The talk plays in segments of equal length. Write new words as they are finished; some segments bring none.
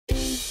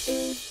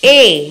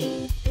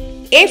A.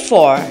 A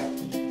for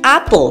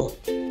apple.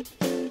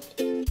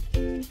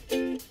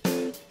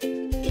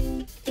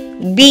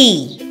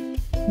 B.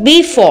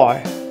 B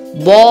for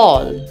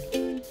ball.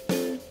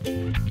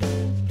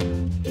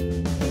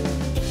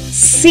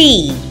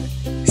 C.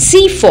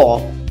 C for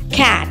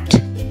cat.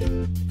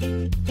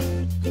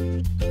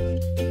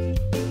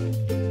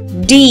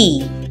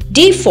 D.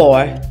 D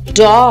for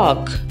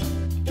dog.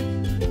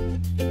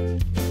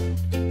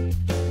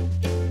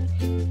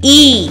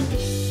 E.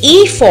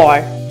 E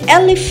for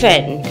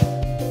elephant.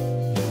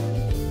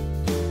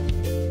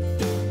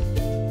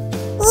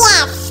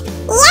 F.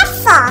 F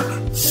for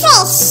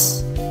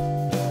fish.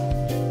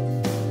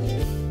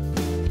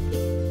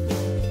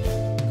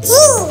 G.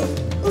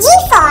 G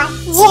for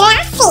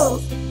giraffe.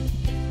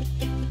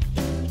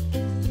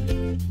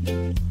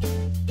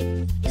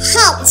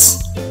 H.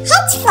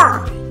 H for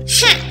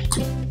hat.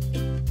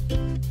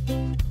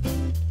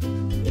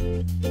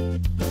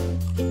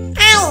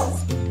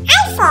 I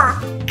for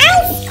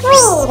ice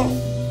cream.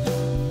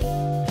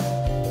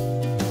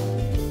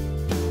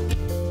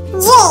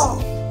 J.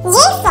 J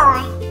for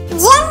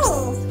jelly.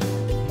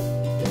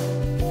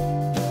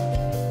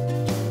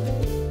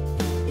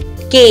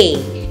 K.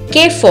 K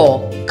for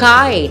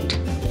kite.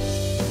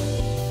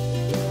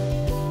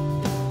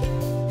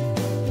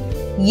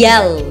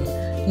 L.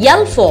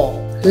 L for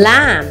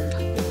lamp.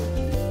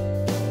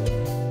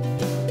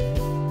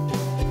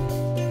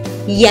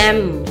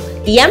 M.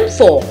 M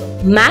for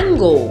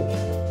mango.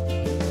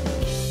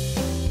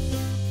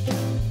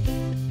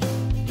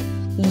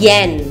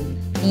 N.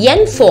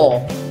 N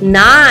for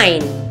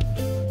 9.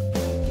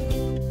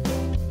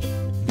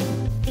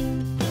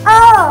 O.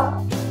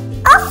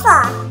 O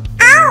for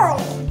owl.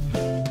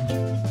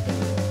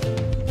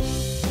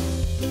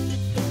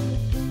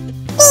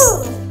 P.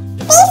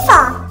 P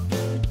for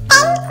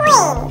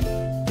penguin.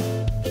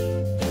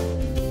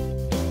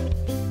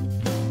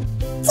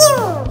 Q.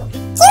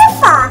 Q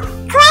for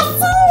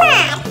question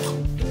mark.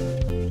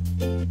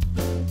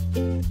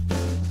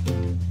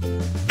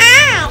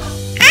 R.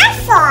 R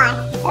for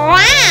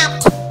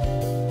rat.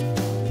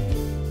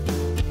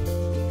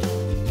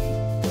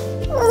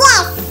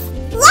 Yes.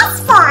 Yes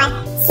for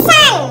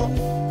sun.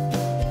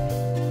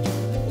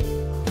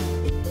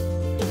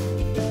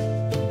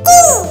 T.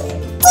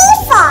 T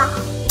for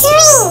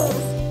tree.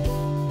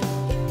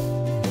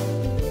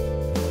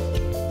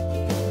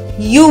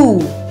 U.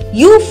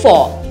 U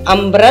for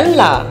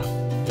umbrella.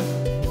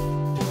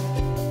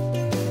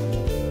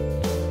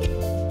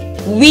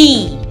 V.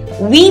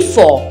 V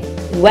for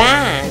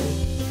van.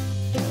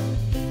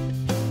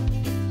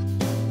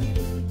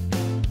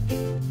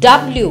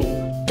 W.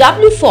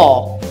 W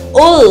for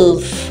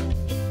wolf.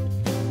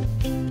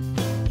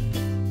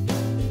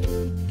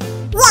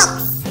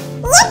 X.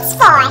 X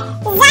for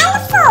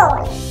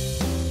xylophone.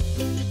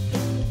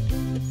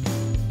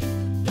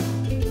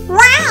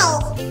 Y.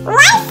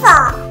 Y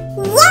for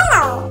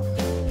yellow.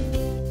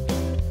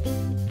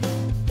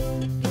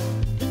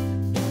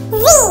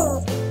 Z.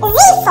 Z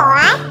for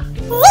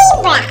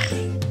zebra.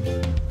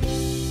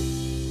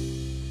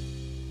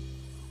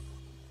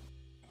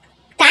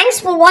 Thanks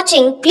for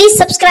watching. Please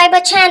subscribe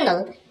our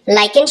channel,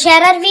 like and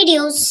share our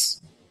videos.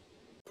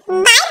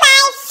 Bye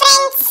bye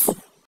friends.